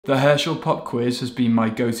The Herschel Pop Quiz has been my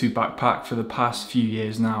go-to backpack for the past few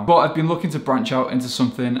years now, but I've been looking to branch out into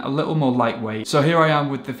something a little more lightweight. So here I am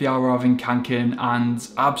with the Fjällräven Kånken and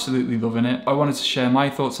absolutely loving it. I wanted to share my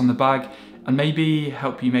thoughts on the bag and maybe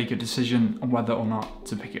help you make a decision on whether or not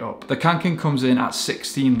to pick it up. The kanken comes in at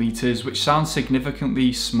 16 litres, which sounds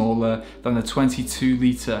significantly smaller than the 22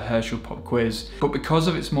 litre Herschel Pop Quiz, but because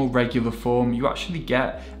of its more regular form, you actually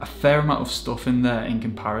get a fair amount of stuff in there in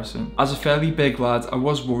comparison. As a fairly big lad, I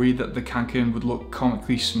was worried that the kanken would look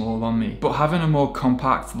comically small on me, but having a more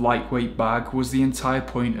compact, lightweight bag was the entire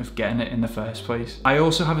point of getting it in the first place. I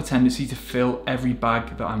also have a tendency to fill every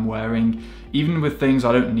bag that I'm wearing, even with things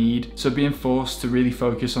I don't need, so being forced to really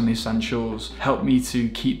focus on the essentials helped me to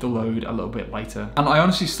keep the load a little bit lighter. And I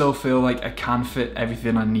honestly still feel like I can fit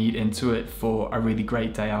everything I need into it for a really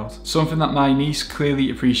great day out. Something that my niece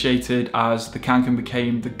clearly appreciated, as the kanken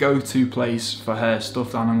became the go-to place for her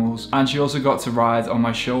stuffed animals, and she also got to ride on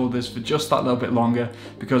my shoulders for just that little bit longer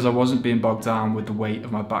because I wasn't being bogged down with the weight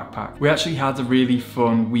of my backpack. We actually had a really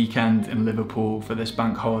fun weekend in Liverpool for this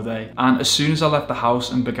bank holiday, and as soon as I left the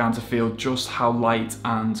house and began to feel just how light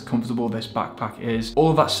and comfortable this backpack is, all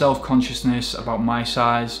of that self-consciousness about my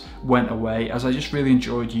size went away, as I just really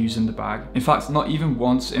enjoyed using the bag. In fact, not even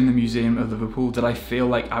once in the Museum of Liverpool did I feel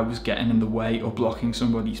like I was getting in the way or blocking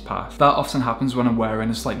somebody's path. That often happens when I'm wearing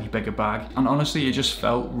a slightly bigger bag, and honestly it just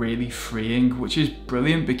felt really freeing, which is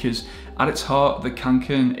brilliant because at its heart the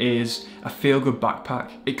kanken is a feel-good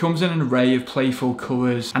backpack. It comes in an array of playful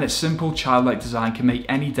colours, and its simple childlike design can make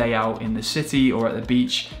any day out in the city or at the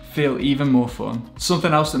beach feel even more fun.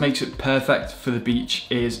 Something else that makes it perfect for the beach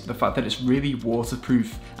is the fact that it's really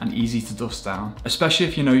waterproof and easy to dust down. Especially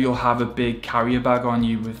if you know you'll have a big carrier bag on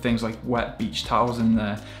you with things like wet beach towels in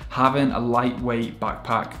there. Having a lightweight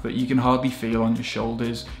backpack that you can hardly feel on your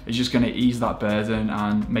shoulders is just going to ease that burden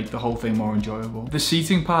and make the whole thing more enjoyable. The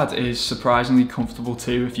seating pad is surprisingly comfortable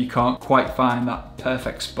too if you can't quite find that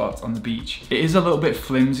perfect spot on the beach. It is a little bit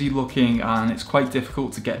flimsy looking and it's quite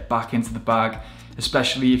difficult to get back into the bag,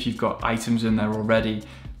 especially if you've got items in there already,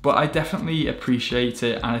 but I definitely appreciate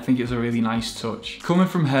it and I think it's a really nice touch. Coming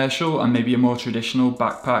from Herschel and maybe a more traditional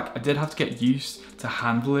backpack, I did have to get used to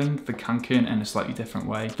handling the kanken in a slightly different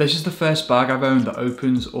way. This is the first bag I've owned that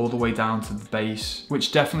opens all the way down to the base,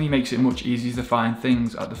 which definitely makes it much easier to find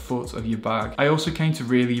things at the foot of your bag. I also came to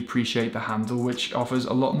really appreciate the handle, which offers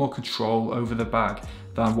a lot more control over the bag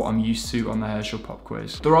than what I'm used to on the Herschel Pop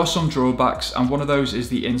Quiz. There are some drawbacks, and one of those is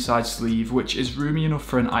the inside sleeve, which is roomy enough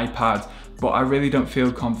for an iPad, but I really don't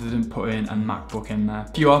feel confident putting a MacBook in there.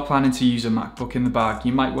 If you are planning to use a MacBook in the bag,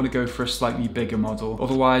 you might want to go for a slightly bigger model.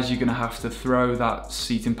 Otherwise, you're going to have to throw that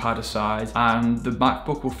seating pad aside and the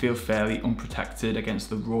MacBook will feel fairly unprotected against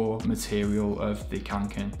the raw material of the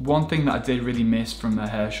kanken. One thing that I did really miss from the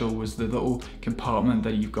Herschel was the little compartment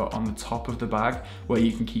that you've got on the top of the bag where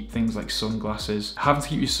you can keep things like sunglasses. Having to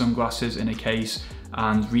keep your sunglasses in a case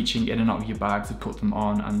and reaching in and out of your bag to put them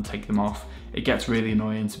on and take them off, it gets really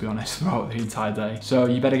annoying, to be honest, throughout the entire day. So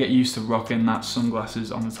you better get used to rocking that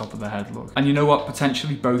sunglasses on the top of the head look. And you know what?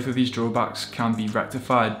 Potentially both of these drawbacks can be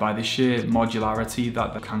rectified by the sheer modularity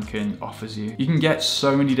that the kanken offers you. You can get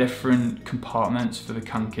so many different compartments for the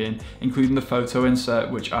kanken, including the photo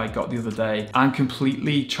insert, which I got the other day, and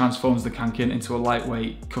completely transforms the kanken into a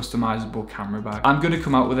lightweight, customizable camera bag. I'm going to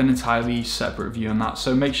come out with an entirely separate review on that,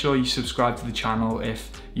 so make sure you subscribe to the channel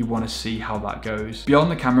if you want to see how that goes.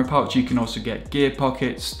 Beyond the camera pouch, you can also get gear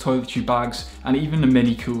pockets, toiletry bags, and even a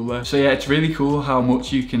mini cooler. So yeah, it's really cool how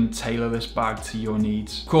much you can tailor this bag to your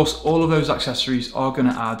needs. Of course, all of those accessories are going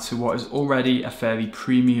to add to what is already a fairly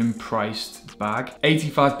premium priced bag.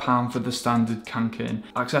 £85 for the standard kanken.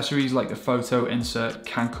 Accessories like the photo insert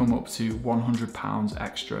can come up to £100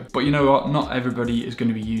 extra. But you know what? Not everybody is going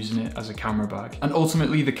to be using it as a camera bag. And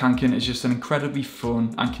ultimately, the kanken is just an incredibly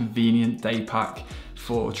fun and convenient day pack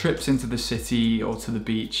for trips into the city or to the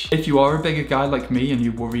beach. If you are a bigger guy like me and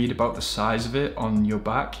you're worried about the size of it on your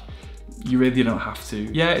back, you really don't have to.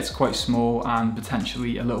 Yeah, it's quite small and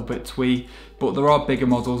potentially a little bit twee, but there are bigger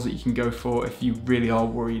models that you can go for if you really are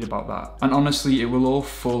worried about that. And honestly, it will all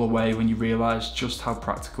fall away when you realize just how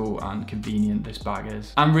practical and convenient this bag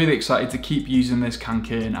is. I'm really excited to keep using this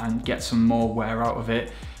kanken and get some more wear out of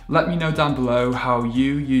it. Let me know down below how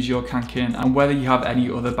you use your kanken and whether you have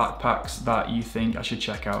any other backpacks that you think I should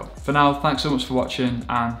check out. For now, thanks so much for watching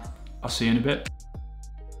and I'll see you in a bit.